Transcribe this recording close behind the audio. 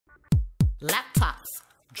laptops,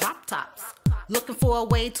 drop tops, looking for a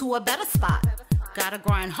way to a better spot. Gotta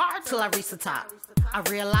grind hard till I reach the top. I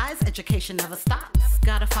realize education never stops.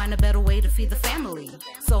 Gotta find a better way to feed the family,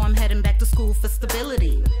 so I'm heading back to school for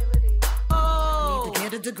stability. Oh, need to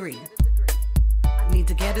get a degree. Need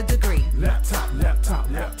to get a degree. Laptop, laptop,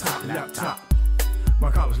 laptop, laptop. My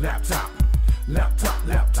college laptop. Laptop,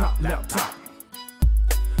 laptop, laptop.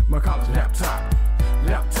 My college laptop.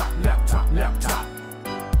 Laptop, laptop, laptop.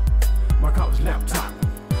 My college laptop.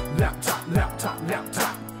 Laptop, laptop,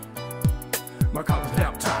 laptop. My college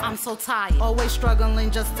laptop. I'm so tired, always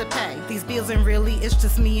struggling just to pay these bills, and really it's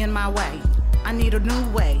just me in my way. I need a new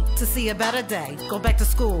way to see a better day. Go back to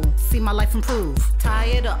school, see my life improve.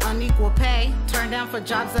 Tired of unequal pay, turn down for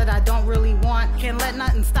jobs that I don't really want. Can't let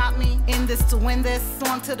nothing stop me, in this to win this.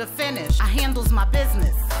 On to the finish, I handles my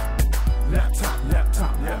business. Laptop,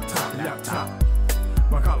 laptop, laptop, laptop.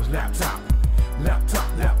 My college laptop.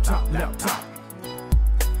 Laptop, laptop, laptop.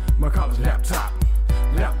 My college laptop.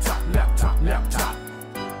 Laptop, laptop, laptop.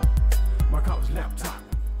 My college laptop.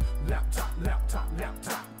 Laptop, laptop,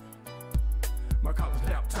 laptop. My college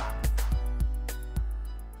laptop.